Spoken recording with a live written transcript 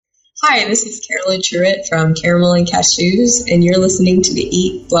Hi, this is Carolyn Truitt from Caramel and Cashews, and you're listening to the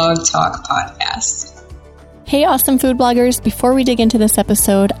Eat Blog Talk podcast. Hey, awesome food bloggers. Before we dig into this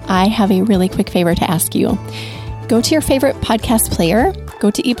episode, I have a really quick favor to ask you. Go to your favorite podcast player,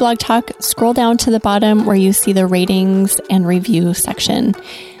 go to Eat Blog Talk, scroll down to the bottom where you see the ratings and review section.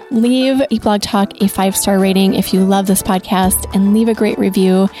 Leave Eat Blog Talk a 5-star rating if you love this podcast, and leave a great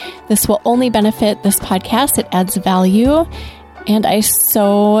review. This will only benefit this podcast. It adds value. And I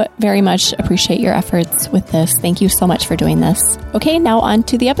so very much appreciate your efforts with this. Thank you so much for doing this. Okay, now on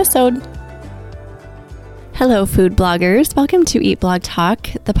to the episode. Hello, food bloggers. Welcome to Eat Blog Talk,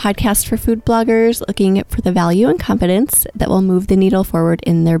 the podcast for food bloggers looking for the value and confidence that will move the needle forward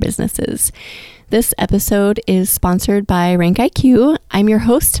in their businesses. This episode is sponsored by RankIQ. I'm your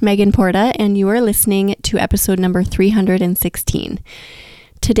host, Megan Porta, and you are listening to episode number 316.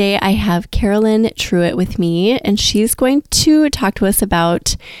 Today, I have Carolyn Truitt with me, and she's going to talk to us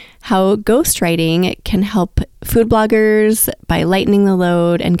about how ghostwriting can help food bloggers by lightening the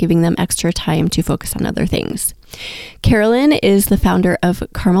load and giving them extra time to focus on other things. Carolyn is the founder of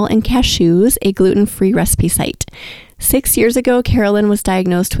Caramel and Cashews, a gluten-free recipe site. 6 years ago, Carolyn was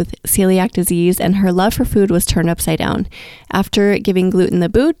diagnosed with celiac disease, and her love for food was turned upside down. After giving gluten the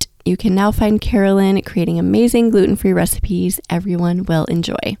boot, you can now find Carolyn creating amazing gluten-free recipes everyone will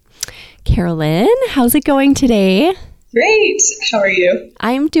enjoy. Carolyn, how's it going today? Great. How are you?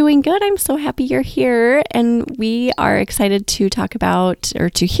 I'm doing good. I'm so happy you're here, and we are excited to talk about, or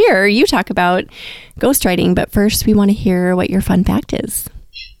to hear you talk about ghostwriting. But first, we want to hear what your fun fact is.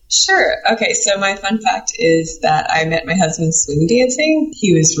 Sure. Okay, so my fun fact is that I met my husband swing dancing.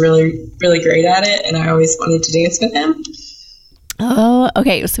 He was really, really great at it, and I always wanted to dance with him. Oh,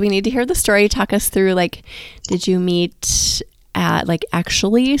 okay. So we need to hear the story. Talk us through, did you meet at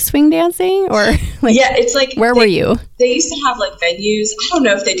actually swing dancing, or yeah, it's where were you? They used to have venues. I don't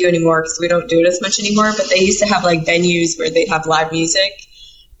know if they do anymore because we don't do it as much anymore, but they used to have venues where they'd have live music,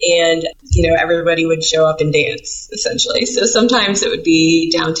 and everybody would show up and dance essentially. So sometimes it would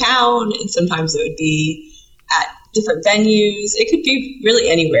be downtown, and sometimes it would be at different venues. It could be really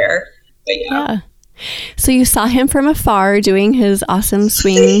anywhere, but yeah. So you saw him from afar doing his awesome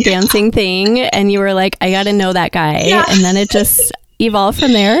swing dancing thing, and you were like, I got to know that guy. Yeah. And then it just evolved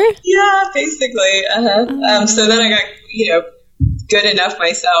from there? Yeah, basically. So then I got, good enough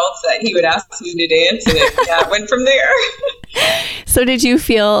myself that he would ask me to dance, and it went from there. So did you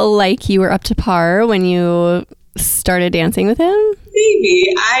feel like you were up to par when you started dancing with him?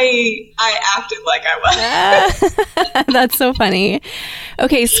 Maybe. I acted like I was. That's so funny.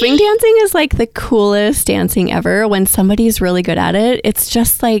 Okay, swing dancing is the coolest dancing ever. When somebody's really good at it, it's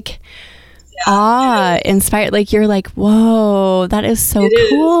just inspired. You're like, whoa, that is so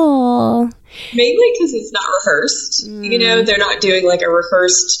cool. Mainly because it's not rehearsed. They're not doing a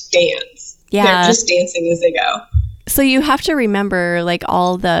rehearsed dance. Yeah. They're just dancing as they go. So you have to remember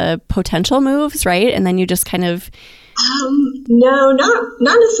all the potential moves, right? And then you just kind of... No,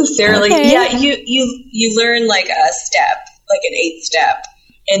 not necessarily. Okay. Yeah, you learn a step, an 8th step,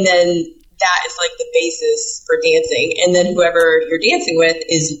 and then that is the basis for dancing. And then whoever you're dancing with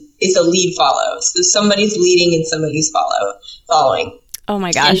is a lead follow. So somebody's leading and somebody's following. Oh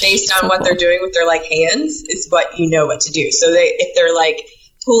my gosh! And based on what they're doing with their hands is what you know what to do. So if they're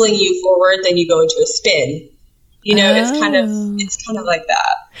pulling you forward, then you go into a spin. It's kind of like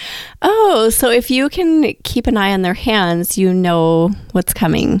that. Oh, so if you can keep an eye on their hands, you know what's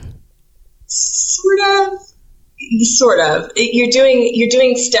coming. Sort of. You're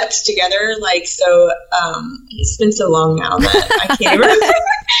doing steps together. It's been so long now that I can't remember.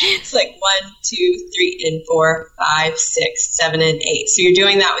 It's 1, 2, 3, and 4, 5, 6, 7, and 8. So you're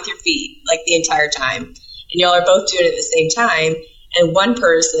doing that with your feet the entire time, and y'all are both doing it at the same time. And one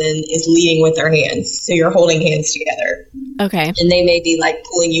person is leading with their hands. So you're holding hands together. Okay. And they may be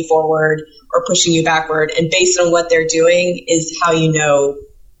pulling you forward or pushing you backward. And based on what they're doing is how you know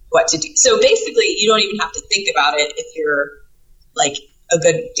what to do. So basically, you don't even have to think about it if you're a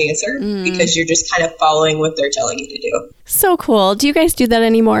good dancer because you're just kind of following what they're telling you to do. So cool. Do you guys do that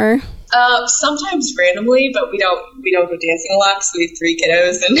anymore? Sometimes randomly, but we don't go dancing a lot because we have 3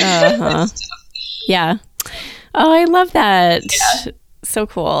 kiddos and stuff. Yeah. Oh, I love that. Yeah. So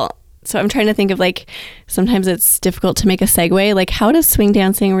cool. So I'm trying to think of sometimes it's difficult to make a segue. How does swing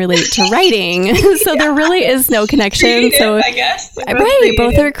dancing relate to writing? So there really is no connection. Creative, I guess. Right.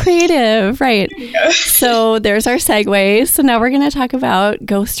 Both are creative. Right. So there's our segue. So now we're going to talk about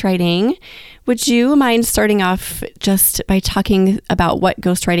ghostwriting. Would you mind starting off just by talking about what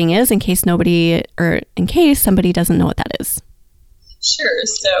ghostwriting is in case somebody doesn't know what that is? Sure.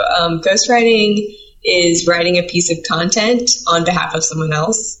 So ghostwriting is writing a piece of content on behalf of someone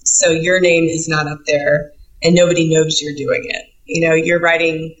else. So your name is not up there and nobody knows you're doing it. You're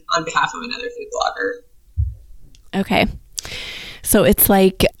writing on behalf of another food blogger. Okay. So it's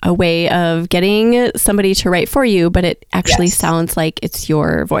like a way of getting somebody to write for you, but it actually sounds like it's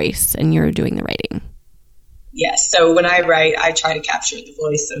your voice and you're doing the writing. Yes. So when I write, I try to capture the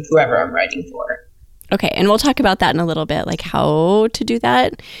voice of whoever I'm writing for. Okay. And we'll talk about that in a little bit, like how to do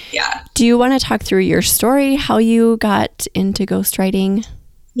that. Yeah. Do you want to talk through your story, how you got into ghostwriting?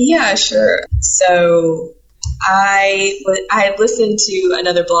 Yeah, sure. So I had listened to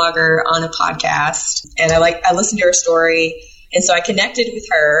another blogger on a podcast, and I listened to her story, and so I connected with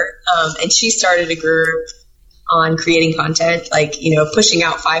her, and she started a group on creating content, pushing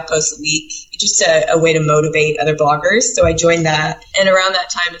out 5 posts a week, just a way to motivate other bloggers. So I joined that, and around that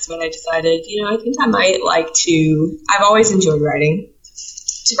time is when I decided, I think I might I've always enjoyed writing,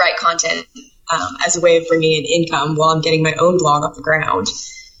 to write content as a way of bringing in income while I'm getting my own blog off the ground.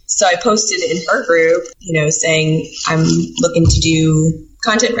 So I posted in her group, saying I'm looking to do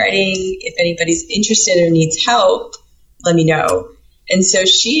content writing. If anybody's interested or needs help, let me know. And so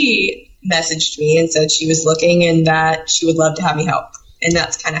she messaged me and said she was looking and that she would love to have me help. And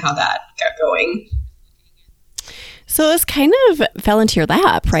that's kind of how that got going. So it was kind of fell into your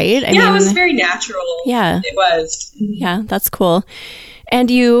lap, right? I mean, it was very natural. Yeah. It was. Yeah, that's cool. And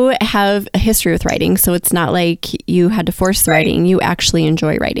you have a history with writing, so it's not like you had to force the writing. You actually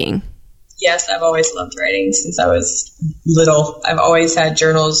enjoy writing. Yes, I've always loved writing since I was little. I've always had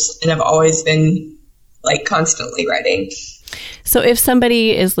journals, and I've always been constantly writing. So if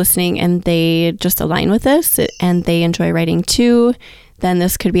somebody is listening and they just align with this and they enjoy writing too, then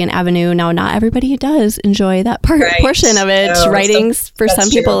this could be an avenue. Now, not everybody does enjoy that portion of it. No, writing for some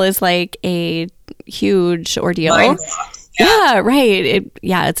people is like a huge ordeal. Mind block. Yeah, right.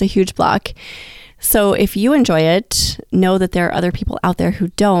 It's a huge block. So if you enjoy it, know that there are other people out there who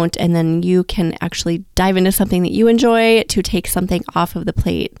don't, and then you can actually dive into something that you enjoy to take something off of the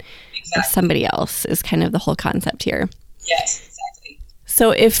plate of somebody else is kind of the whole concept here. Yes, exactly.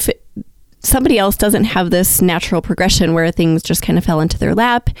 So if somebody else doesn't have this natural progression where things just kind of fell into their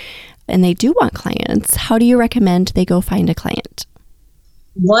lap and they do want clients, how do you recommend they go find a client?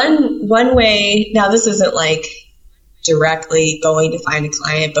 One way, now this isn't directly going to find a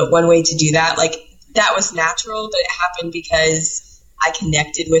client, but one way to do that, that was natural, but it happened because I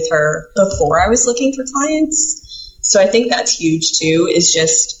connected with her before I was looking for clients. So I think that's huge too, is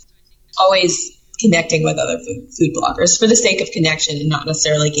just always connecting with other food bloggers for the sake of connection and not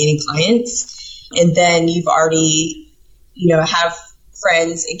necessarily gaining clients. And then you've already, have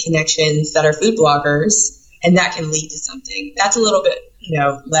friends and connections that are food bloggers, and that can lead to something. That's a little bit,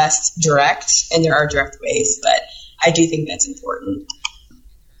 less direct, and there are direct ways, but I do think that's important.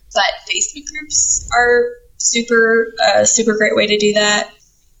 But Facebook groups are super great way to do that.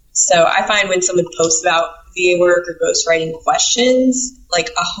 So I find when someone posts about VA work or ghostwriting questions,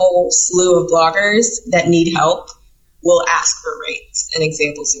 a whole slew of bloggers that need help will ask for rates and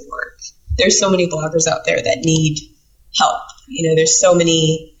examples of work. There's so many bloggers out there that need help. There's so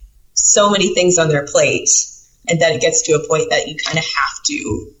many things on their plate, and that it gets to a point that you kind of have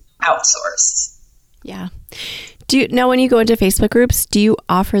to outsource. Yeah. Do you know when you go into Facebook groups, do you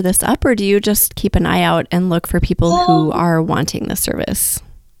offer this up, or do you just keep an eye out and look for people who are wanting the service?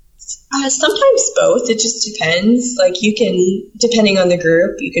 Sometimes both. It just depends. You can, depending on the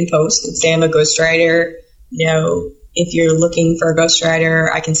group, you can post and say I'm a ghostwriter. If you're looking for a ghostwriter,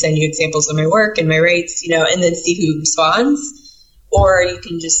 I can send you examples of my work and my rates, and then see who responds. Or you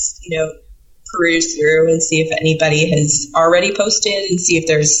can just, peruse through and see if anybody has already posted and see if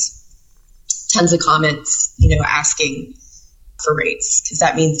there's tons of comments, asking for rates, because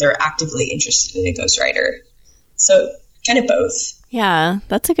that means they're actively interested in a ghostwriter. So kind of both. Yeah,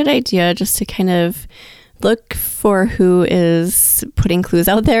 that's a good idea, just to kind of look for who is putting clues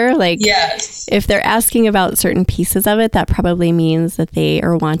out there. Yes. If they're asking about certain pieces of it, that probably means that they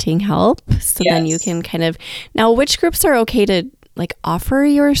are wanting help. So then you can kind of, now which groups are okay to offer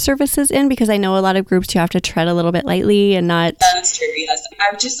your services in? Because I know a lot of groups you have to tread a little bit lightly and not. That's true, yes.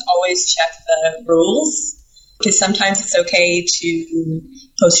 I've just always checked the rules, because sometimes it's okay to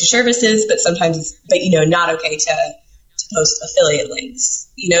post your services, but sometimes not okay to post affiliate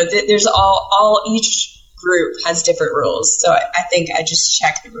links. There's each group has different rules. So I think I just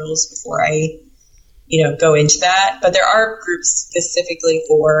check the rules before I, go into that. But there are groups specifically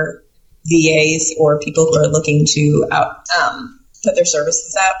for VAs or people who are looking to put their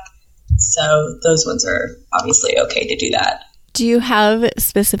services up. So those ones are obviously okay to do that. Do you have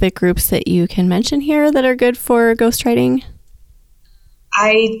specific groups that you can mention here that are good for ghostwriting?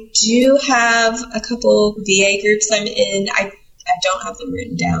 I do have a couple VA groups I'm in. I don't have them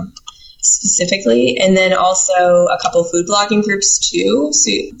written down specifically. And then also a couple food blogging groups too. So,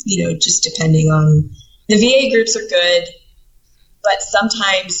 just depending on the VA groups are good, but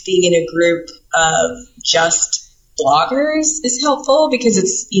sometimes being in a group of just bloggers is helpful because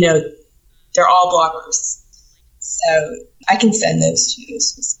it's, they're all bloggers. So I can send those to you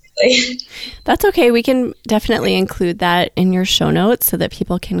specifically. That's okay. We can definitely include that in your show notes so that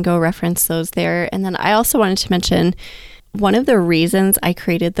people can go reference those there. And then I also wanted to mention one of the reasons I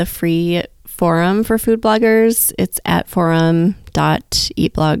created the free forum for food bloggers. It's at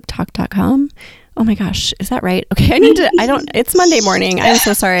forum.eatblogtalk.com. Oh my gosh, is that right? Okay, it's Monday morning. I'm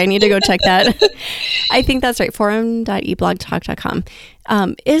so sorry. I need to go check that. I think that's right. Forum.eatblogtalk.com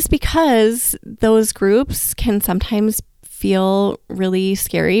is because those groups can sometimes feel really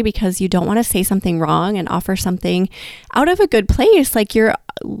scary because you don't want to say something wrong and offer something out of a good place. Like you're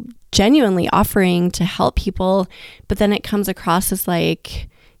genuinely offering to help people, but then it comes across as like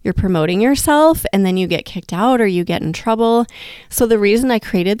you're promoting yourself and then you get kicked out or you get in trouble. So the reason I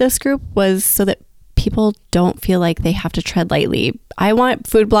created this group was so that people don't feel like they have to tread lightly. I want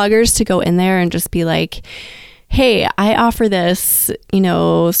food bloggers to go in there and just be like, hey, I offer this,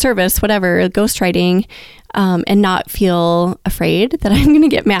 service, whatever, ghostwriting, and not feel afraid that I'm going to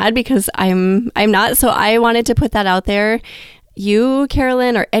get mad because I'm not. So I wanted to put that out there. You,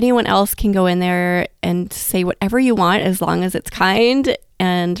 Carolyn, or anyone else can go in there and say whatever you want as long as it's kind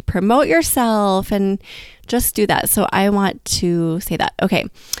and promote yourself and just do that. So I want to say that. Okay.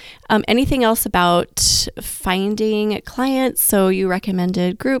 Anything else about finding clients? So you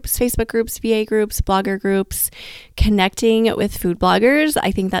recommended groups, Facebook groups, VA groups, blogger groups, connecting with food bloggers.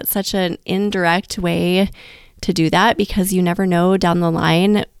 I think that's such an indirect way to do that because you never know down the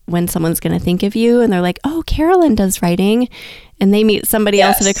line when someone's going to think of you and they're like, oh, Carolyn does writing, and they meet somebody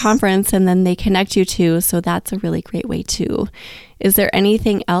else at a conference and then they connect you too. So that's a really great way too. Is there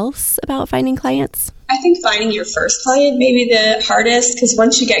anything else about finding clients? I think finding your first client may be the hardest because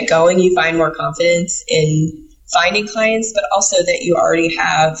once you get going, you find more confidence in finding clients, but also that you already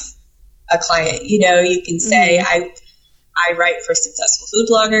have a client. You can say, I write for successful food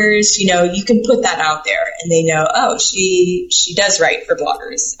bloggers. You can put that out there and they know, oh, she does write for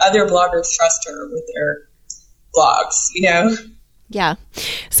bloggers. Other bloggers trust her with their blogs, Yeah.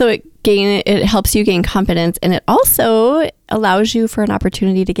 So it helps you gain confidence, and it also allows you for an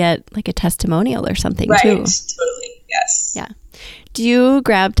opportunity to get like a testimonial or something too. Right. Totally. Yes. Yeah. Do you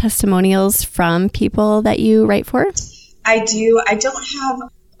grab testimonials from people that you write for? I do. I don't have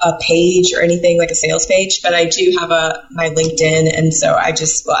a page or anything like a sales page, but I do have my LinkedIn. And so I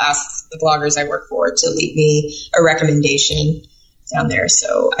just will ask the bloggers I work for to leave me a recommendation down there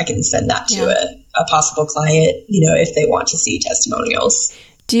so I can send that to a possible client, if they want to see testimonials.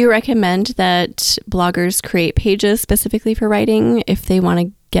 Do you recommend that bloggers create pages specifically for writing if they want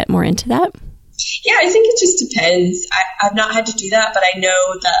to get more into that? Yeah, I think it just depends. I've not had to do that, but I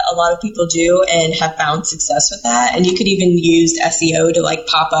know that a lot of people do and have found success with that. And you could even use SEO to like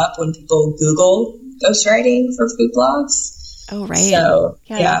pop up when people Google ghostwriting for food blogs. Oh, right. So,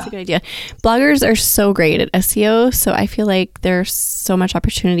 yeah, that's a good idea. Bloggers are so great at SEO. So I feel like there's so much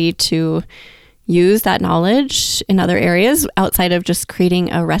opportunity to use that knowledge in other areas outside of just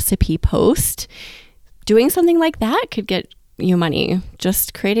creating a recipe post. Doing something like that could get you money.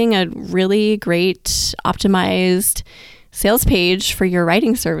 Just creating a really great optimized sales page for your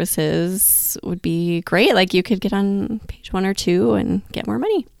writing services would be great. Like you could get on page 1 or 2 and get more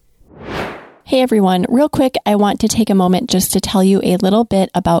money. Hey everyone, real quick, I want to take a moment just to tell you a little bit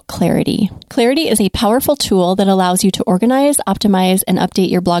about Clarity. Clarity is a powerful tool that allows you to organize, optimize, and update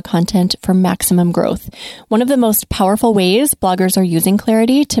your blog content for maximum growth. One of the most powerful ways bloggers are using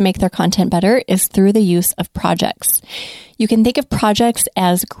Clarity to make their content better is through the use of projects. You can think of projects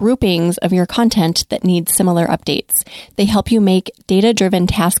as groupings of your content that need similar updates. They help you make data-driven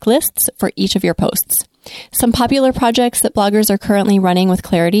task lists for each of your posts. Some popular projects that bloggers are currently running with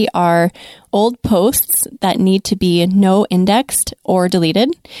Clarity are old posts that need to be no indexed or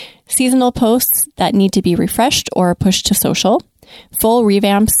deleted, seasonal posts that need to be refreshed or pushed to social, full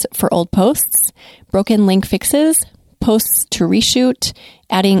revamps for old posts, broken link fixes, posts to reshoot,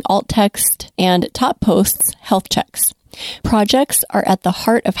 adding alt text, and top posts health checks. Projects are at the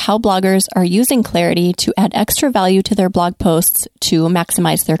heart of how bloggers are using Clarity to add extra value to their blog posts to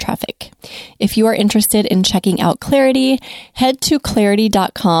maximize their traffic. If you are interested in checking out Clarity, head to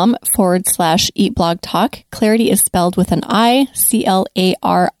clarity.com/eatblogtalk. Clarity is spelled with an I,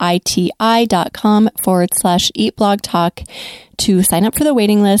 clariti.com/eatblogtalk to sign up for the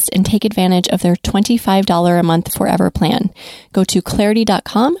waiting list and take advantage of their $25 a month forever plan. Go to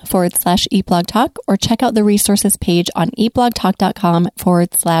clarity.com/eatblogtalk or check out the resources page on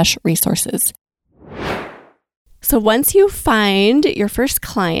eatblogtalk.com/resources. So once you find your first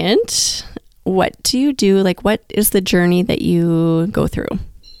client, what do you do? Like, what is the journey that you go through?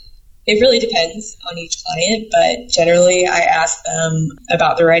 It really depends on each client, but generally I ask them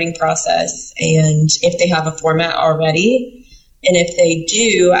about the writing process and if they have a format already. And if they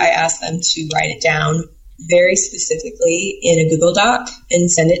do, I ask them to write it down very specifically in a Google Doc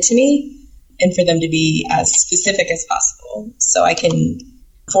and send it to me, and for them to be as specific as possible. So I can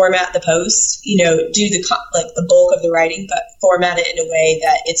format the post, do the bulk of the writing, but format it in a way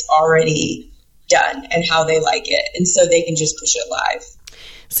that it's already done and how they like it. And so they can just push it live.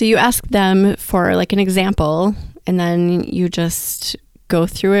 So you ask them for like an example, and then you just go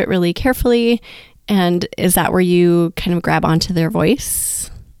through it really carefully. And is that where you kind of grab onto their voice?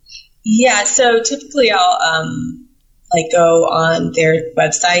 Yeah. So typically I'll go on their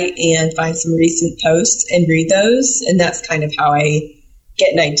website and find some recent posts and read those. And that's kind of how I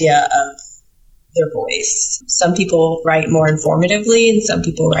get an idea of their voice. Some people write more informatively and some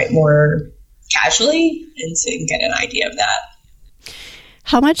people write more casually. And so you can get an idea of that.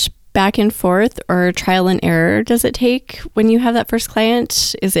 How much back and forth or trial and error does it take when you have that first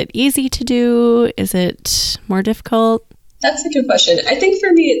client? Is it easy to do? Is it more difficult? That's a good question. I think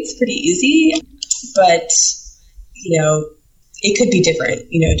for me, it's pretty easy, but, it could be different,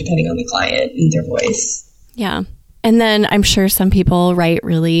 depending on the client and their voice. Yeah. And then I'm sure some people write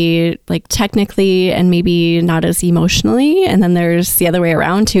really like technically and maybe not as emotionally. And then there's the other way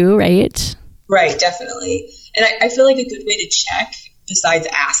around too, right? Right, definitely. And I feel like a good way to check, besides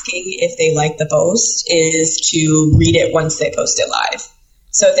asking if they like the post, is to read it once they post it live.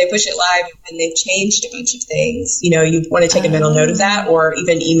 So if they push it live and they've changed a bunch of things, you want to take a mental note of that, or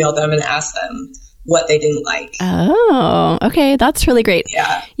even email them and ask them what they didn't like. Oh, okay. That's really great.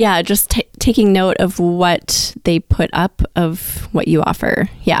 Yeah. Yeah. Just taking note of what they put up of what you offer.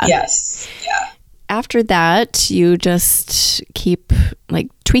 Yeah. Yes. Yeah. After that, you just keep like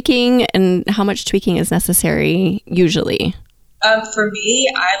tweaking, and how much tweaking is necessary usually? For me,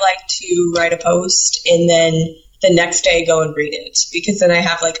 I like to write a post and then the next day go and read it, because then I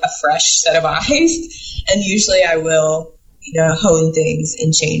have like a fresh set of eyes, and usually I will, hone things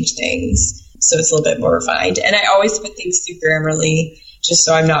and change things. So it's a little bit more refined. And I always put things through Grammarly just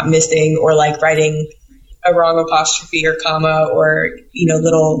so I'm not missing or like writing a wrong apostrophe or comma or,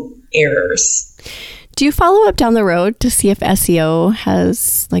 little errors. Do you follow up down the road to see if SEO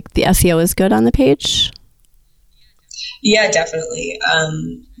has, like, the SEO is good on the page? Yeah, definitely.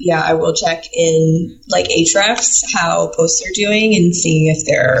 I will check in like Ahrefs, how posts are doing, and seeing if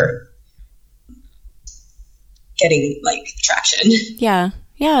they're getting like traction. Yeah,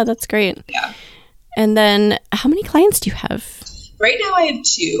 that's great. Yeah. And then how many clients do you have? Right now I have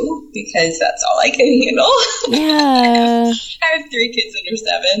 2, because that's all I can handle. Yeah. I have 3 kids under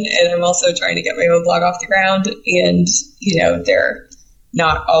 7, and I'm also trying to get my own blog off the ground, and they're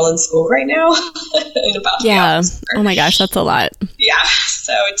not all in school right now. Yeah. Oh my gosh, that's a lot. Yeah.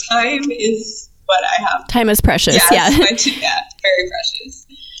 So time is what I have. Time is precious. Yes, yeah. Very precious.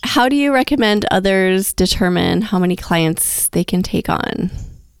 How do you recommend others determine how many clients they can take on?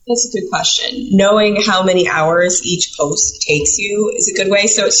 That's a good question. Knowing how many hours each post takes you is a good way.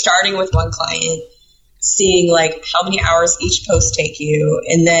 So it's starting with one client, seeing like how many hours each post take you,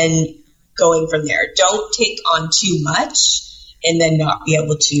 and then going from there. Don't take on too much and then not be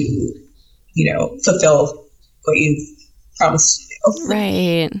able to, fulfill what you've promised to do.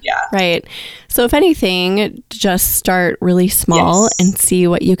 Right. Yeah. Right. So if anything, just start really small and see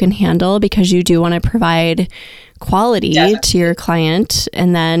what you can handle, because you do want to provide quality to your client,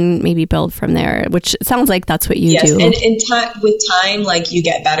 and then maybe build from there, which sounds like that's what you do. And with time, like you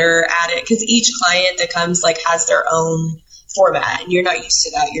get better at it, because each client that comes like has their own format, and you're not used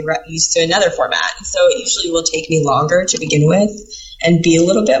to that. You're used to another format. And so it usually will take me longer to begin with and be a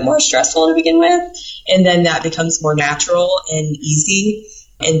little bit more stressful to begin with. And then that becomes more natural and easy.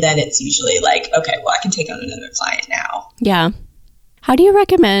 And then it's usually like, okay, well, I can take on another client now. Yeah. How do you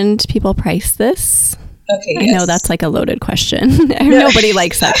recommend people price this? Okay. I know that's like a loaded question. Nobody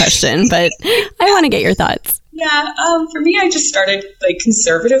likes that question, but I want to get your thoughts. Yeah. For me, I just started like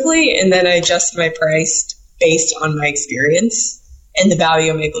conservatively, and then I adjust my price based on my experience and the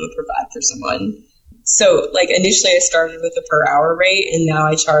value I'm able to provide for someone. So like initially I started with a per hour rate, and now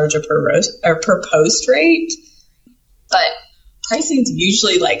I charge a per post rate, but pricing is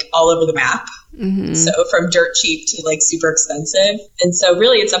usually like all over the map. Mm-hmm. So from dirt cheap to like super expensive. And so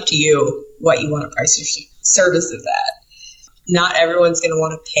really it's up to you what you want to price your services at. not everyone's going to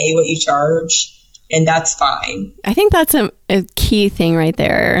want to pay what you charge, and that's fine. I think that's a key thing right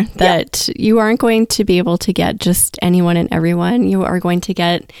there, that you aren't going to be able to get just anyone and everyone. You are going to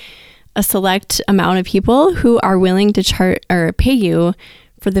get a select amount of people who are willing to charge or pay you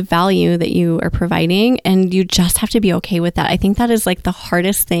for the value that you are providing, and you just have to be okay with that. I think that is like the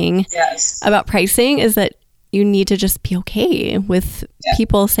hardest thing about pricing, is that you need to just be okay with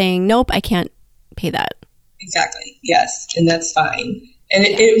people saying, nope, I can't pay that. Exactly. Yes. And that's fine. And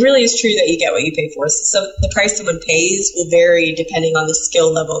it really is true that you get what you pay for. So the price someone pays will vary depending on the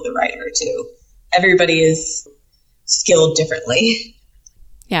skill level of the writer too. Everybody is skilled differently.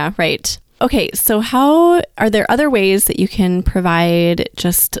 Yeah, right. Okay, so are there other ways that you can provide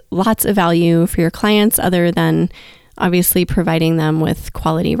just lots of value for your clients other than obviously providing them with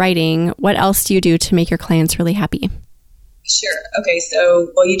quality writing? What else do you do to make your clients really happy? Sure. Okay,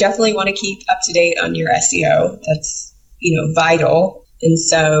 so you definitely want to keep up to date on your SEO. That's, vital. And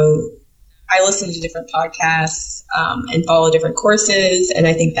so I listen to different podcasts and follow different courses, and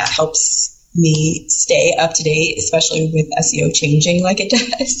I think that helps me stay up to date, especially with SEO changing like it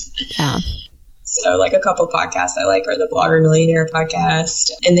does. Yeah. So like a couple podcasts I like are the Blogger Millionaire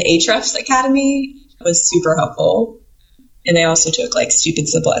podcast, and the Ahrefs Academy was super helpful. And I also took like Stupid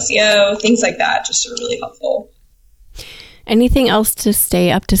Simple SEO, things like that, just are really helpful. Anything else to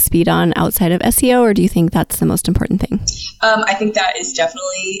stay up to speed on outside of SEO, or do you think that's the most important thing? I think that is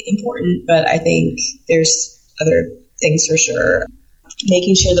definitely important, but I think there's other things for sure.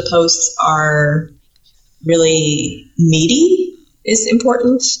 Making sure the posts are really meaty is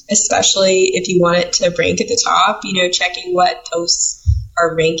important, especially if you want it to rank at the top. Checking what posts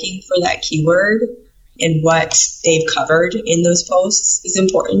are ranking for that keyword and what they've covered in those posts is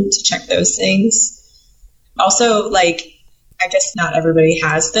important to check those things. Also, I guess not everybody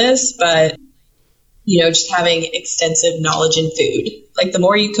has this, but just having extensive knowledge in food. Like the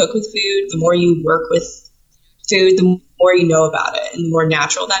more you cook with food, the more you work with food, the more you know about it, and the more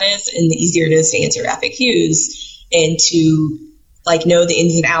natural that is, and the easier it is to answer FAQs and to know the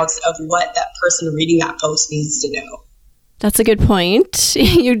ins and outs of what that person reading that post needs to know. That's a good point.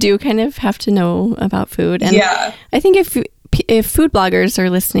 You do kind of have to know about food. And I think if food bloggers are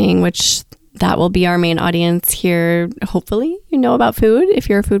listening, which that will be our main audience here, hopefully you know about food if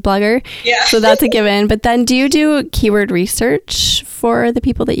you're a food blogger. Yeah. So that's a given. But then do you do keyword research for the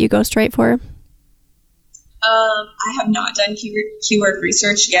people that you ghostwrite for? I have not done keyword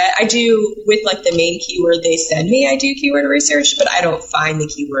research yet. I do with the main keyword they send me. I do keyword research, but I don't find the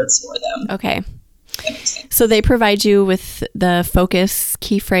keywords for them. Okay. So they provide you with the focus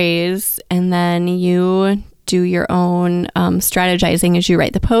key phrase, and then you do your own strategizing as you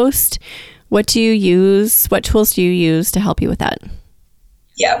write the post. What do you use? What tools do you use to help you with that?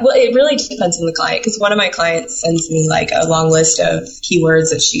 Yeah, well, it really depends on the client, because one of my clients sends me a long list of keywords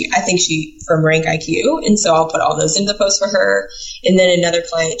that I think from Rank IQ, and so I'll put all those into the post for her. And then another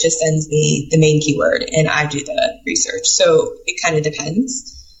client just sends me the main keyword, and I do the research. So it kind of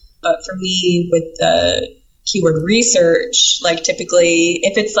depends. But for me, with the keyword research, typically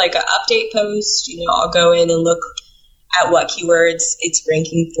if it's an update post, I'll go in and look at what keywords it's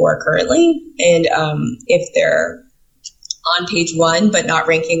ranking for currently, and if they're on page 1 but not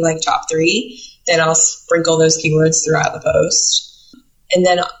ranking top 3, then I'll sprinkle those keywords throughout the post. And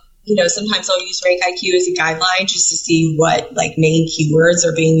then sometimes I'll use Rank IQ as a guideline just to see what main keywords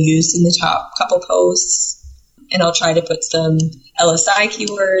are being used in the top couple posts, and I'll try to put some LSI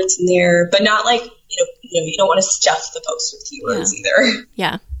keywords in there, but not you don't want to stuff the post with keywords either.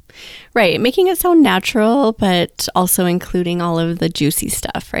 Yeah. Right. Making it sound natural, but also including all of the juicy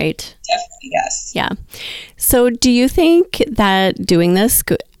stuff, right? Definitely, yes. Yeah. So do you think that doing this,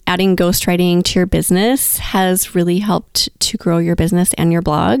 adding ghostwriting to your business, has really helped to grow your business and your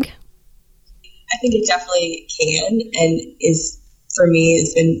blog? I think it definitely can, and for me,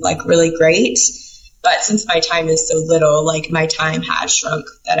 has been really great. But since my time is so little, my time has shrunk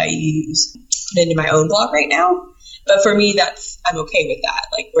that I use put into my own blog right now. But for me, I'm okay with that,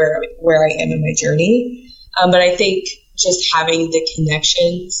 where I am in my journey. But I think just having the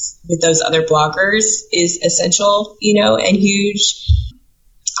connections with those other bloggers is essential, and huge.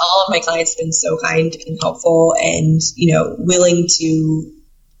 All of my clients have been so kind and helpful, and, willing to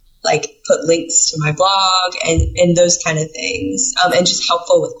put links to my blog and those kind of things. And just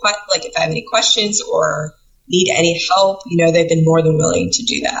helpful with if I have any questions or need any help, they've been more than willing to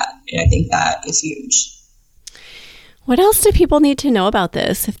do that. And I think that is huge. What else do people need to know about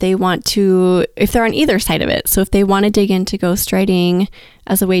this if they're on either side of it? So if they want to dig into ghostwriting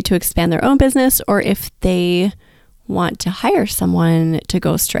as a way to expand their own business, or if they want to hire someone to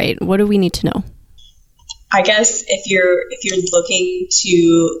ghostwrite, what do we need to know? I guess if you're looking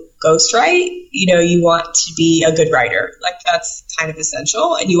to ghostwrite, you want to be a good writer. Like that's kind of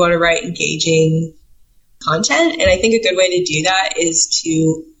essential, and you want to write engaging content. And I think a good way to do that is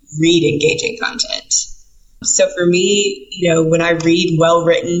to read engaging content. So for me, when I read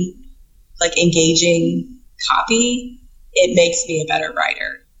well-written, like engaging copy, it makes me a better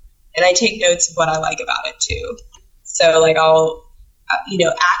writer. And I take notes of what I like about it too. So like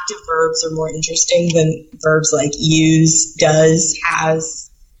active verbs are more interesting than verbs like use, does,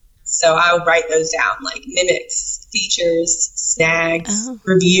 has. So I'll write those down, like mimics, features, snags,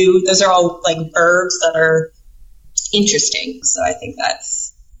 review. Those are all like verbs that are interesting. So I think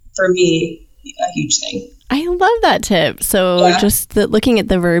that's, for me, a huge thing. I love that tip. So just looking at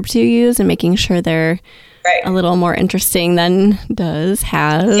the verbs you use and making sure they're a little more interesting than does,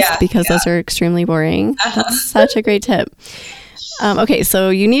 has, because those are extremely boring. That's such a great tip. Okay, so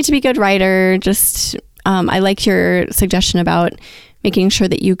you need to be a good writer. Just, I like your suggestion about making sure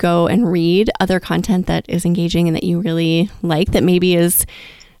that you go and read other content that is engaging and that you really like, that maybe is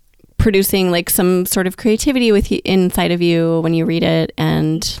producing like some sort of creativity with you inside of you when you read it,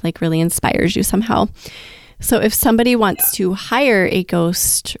 and like really inspires you somehow. So if somebody wants to hire a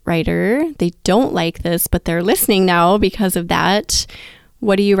ghost writer, they don't like this, but they're listening now because of that,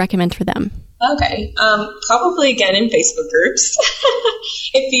 what do you recommend for them? Okay. Probably again in Facebook groups.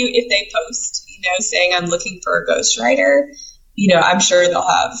 if they post, saying I'm looking for a ghostwriter, I'm sure they'll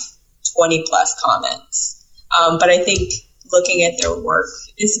have 20 plus comments. But I think looking at their work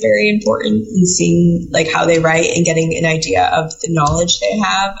is very important, and seeing like how they write and getting an idea of the knowledge they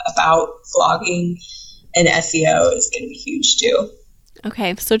have about blogging and SEO is going to be huge too.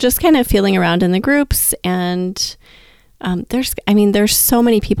 Okay. So just kind of feeling around in the groups, and there's so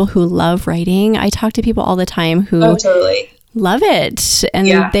many people who love writing. I talk to people all the time who love it,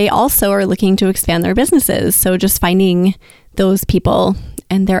 and they also are looking to expand their businesses. So just finding those people,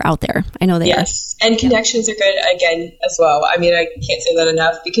 and they're out there. I know they are. And connections are good again as well. I mean, I can't say that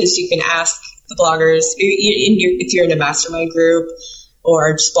enough, because you can ask the bloggers if you're in a mastermind group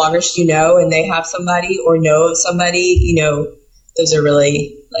or just bloggers and they have somebody or know of somebody. Those are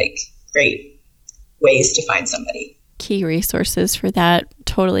really like great ways to find somebody. Key resources for that.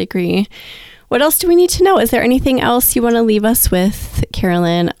 Totally agree. What else do we need to know? Is there anything else you want to leave us with,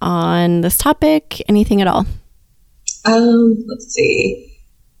 Carolyn, on this topic? Anything at all? Let's see.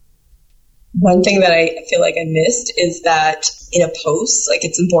 One thing that I feel like I missed is that in a post, like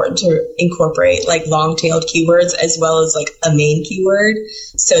it's important to incorporate like long-tailed keywords as well as like a main keyword,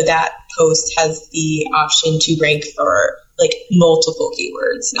 so that post has the option to rank for like multiple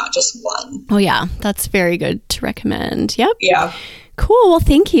keywords, not just one. Oh yeah, that's very good to recommend. Yep. Yeah. Cool. Well,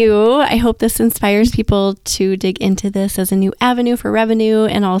 thank you. I hope this inspires people to dig into this as a new avenue for revenue,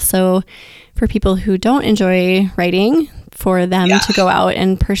 and also for people who don't enjoy writing, for them to go out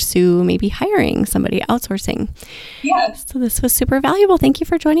and pursue maybe hiring somebody, outsourcing. Yeah. So this was super valuable. Thank you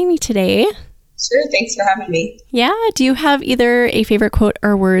for joining me today. Sure. Thanks for having me. Yeah. Do you have either a favorite quote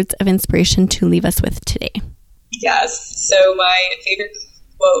or words of inspiration to leave us with today? Yes. So my favorite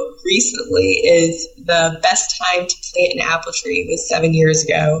quote recently is, the best time to plant an apple tree was 7 years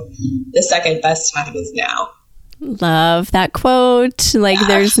ago. The second best time is now. Love that quote. Like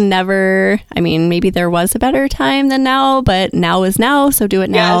there's never, maybe there was a better time than now, but now is now. So do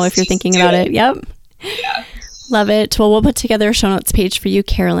it now if you're thinking about it. Yep. Yeah. Love it. Well, we'll put together a show notes page for you,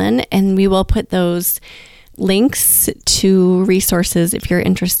 Carolyn, and we will put those links to resources if you're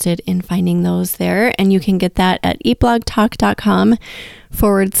interested in finding those there. And you can get that at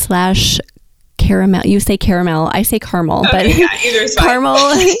eatblogtalk.com/caramel. You say caramel, I say caramel, but either's fine.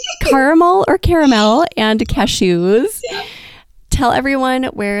 caramel or caramel and cashews. Yeah. Tell everyone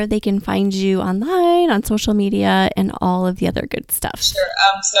where they can find you online, on social media, and all of the other good stuff. Sure.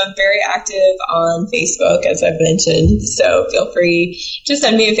 So I'm very active on Facebook, as I've mentioned. So feel free to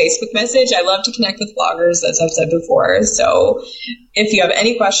send me a Facebook message. I love to connect with bloggers, as I've said before. So if you have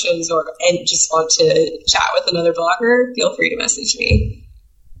any questions and just want to chat with another blogger, feel free to message me.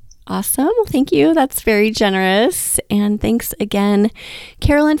 Awesome. Well, thank you. That's very generous. And thanks again,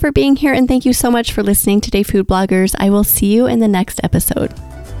 Carolyn, for being here. And thank you so much for listening today, food bloggers. I will see you in the next episode.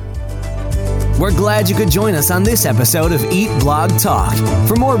 We're glad you could join us on this episode of Eat Blog Talk.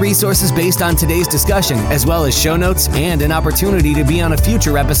 For more resources based on today's discussion, as well as show notes and an opportunity to be on a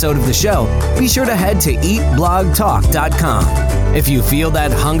future episode of the show, be sure to head to eatblogtalk.com. If you feel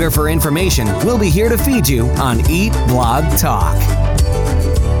that hunger for information, we'll be here to feed you on Eat Blog Talk.